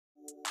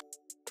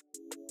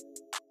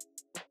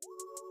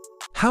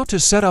How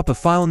to set up a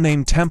file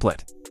name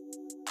template.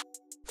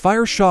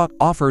 FireShot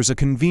offers a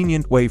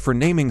convenient way for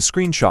naming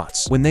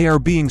screenshots when they are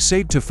being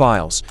saved to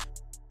files.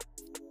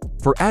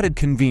 For added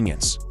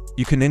convenience,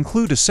 you can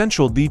include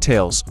essential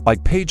details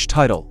like page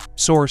title,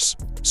 source,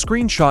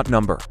 screenshot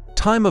number,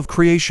 time of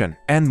creation,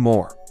 and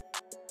more.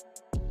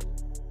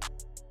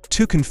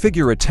 To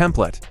configure a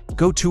template,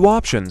 go to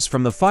Options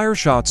from the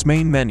FireShot's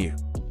main menu.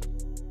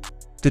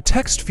 The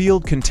text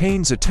field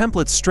contains a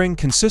template string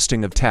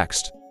consisting of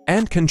text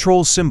and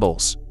control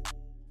symbols.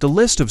 The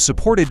list of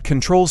supported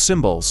control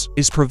symbols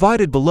is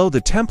provided below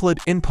the template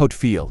input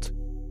field.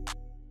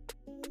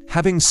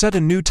 Having set a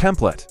new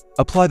template,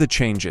 apply the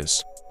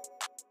changes.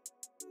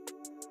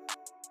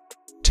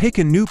 Take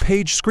a new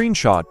page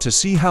screenshot to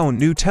see how a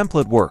new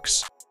template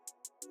works.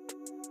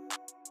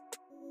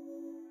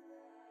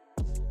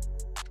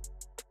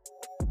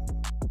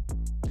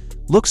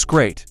 Looks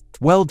great.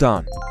 Well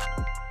done.